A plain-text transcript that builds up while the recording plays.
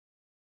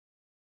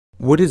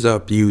What is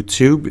up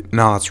YouTube,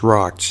 Nas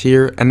Rocks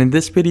here, and in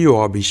this video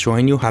I'll be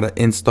showing you how to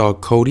install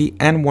Kodi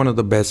and one of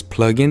the best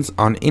plugins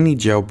on any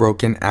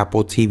jailbroken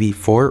Apple TV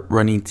 4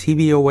 running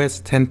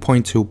tvOS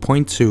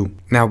 10.2.2.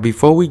 Now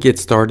before we get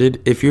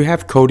started, if you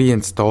have Kodi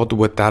installed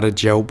without a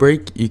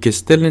jailbreak, you can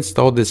still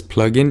install this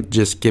plugin,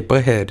 just skip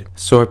ahead.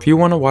 So if you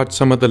want to watch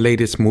some of the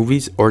latest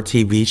movies or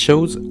TV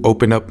shows,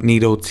 open up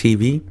Neato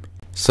TV,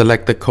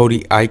 select the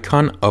Kodi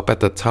icon up at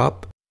the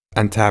top,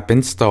 and tap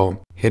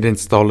install. Hit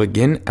install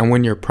again, and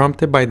when you're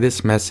prompted by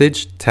this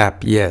message,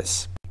 tap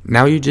yes.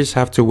 Now you just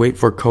have to wait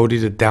for Kodi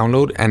to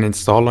download and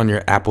install on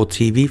your Apple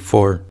TV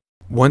 4.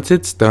 Once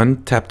it's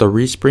done, tap the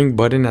respring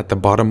button at the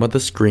bottom of the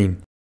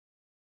screen.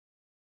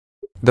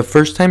 The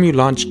first time you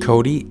launch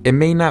Kodi, it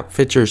may not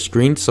fit your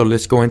screen, so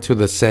let's go into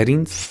the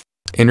settings,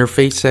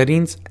 interface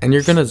settings, and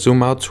you're gonna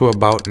zoom out to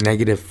about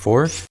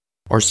 -4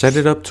 or set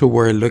it up to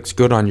where it looks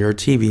good on your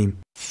TV.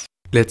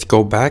 Let's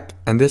go back,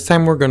 and this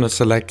time we're going to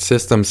select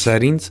System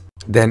Settings,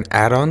 then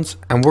Add-ons,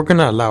 and we're going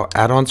to allow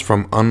add-ons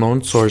from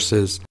unknown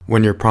sources.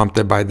 When you're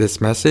prompted by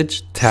this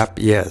message, tap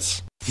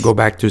Yes. Go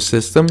back to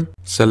System,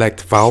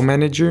 select File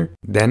Manager,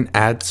 then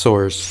Add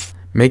Source.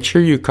 Make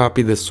sure you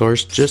copy the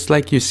source just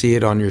like you see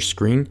it on your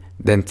screen,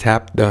 then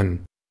tap Done.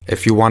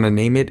 If you want to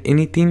name it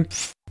anything,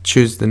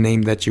 choose the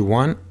name that you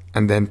want,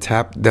 and then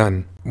tap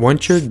Done.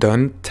 Once you're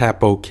done,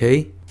 tap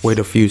OK, wait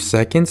a few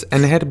seconds,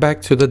 and head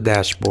back to the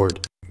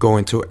dashboard. Go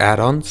into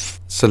Add-ons,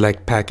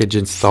 select Package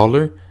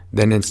Installer,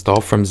 then install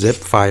from zip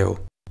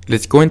file.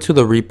 Let's go into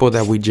the repo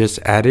that we just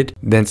added,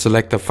 then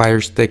select the Fire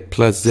Stick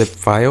plus zip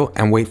file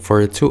and wait for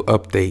it to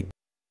update.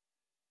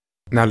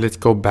 Now let's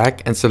go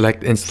back and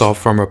select Install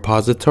from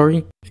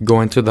repository, go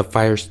into the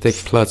Fire Stick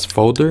Plus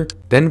folder,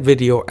 then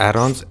Video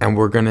Add-ons, and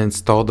we're going to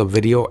install the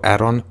video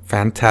add-on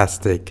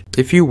Fantastic.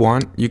 If you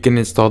want, you can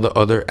install the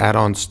other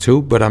add-ons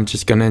too, but I'm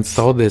just going to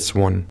install this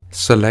one.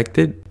 Select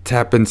it,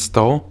 tap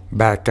Install,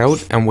 back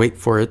out, and wait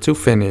for it to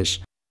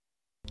finish.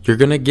 You're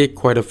going to get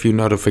quite a few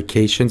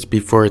notifications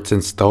before it's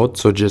installed,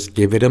 so just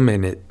give it a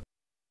minute.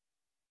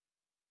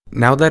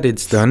 Now that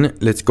it's done,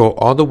 let's go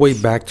all the way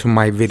back to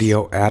my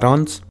video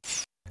add-ons.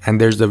 And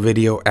there's the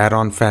video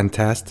add-on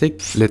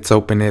Fantastic. Let's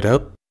open it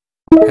up.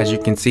 As you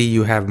can see,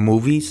 you have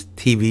movies,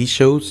 TV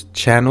shows,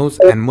 channels,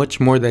 and much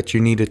more that you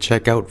need to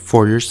check out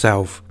for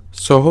yourself.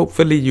 So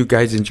hopefully you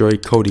guys enjoy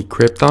Kodi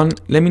Krypton.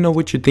 Let me know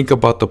what you think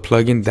about the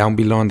plugin down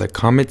below in the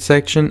comment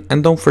section,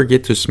 and don't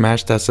forget to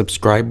smash that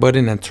subscribe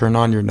button and turn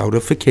on your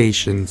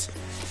notifications.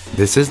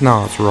 This is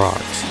Nas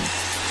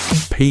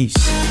Rocks.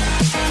 Peace.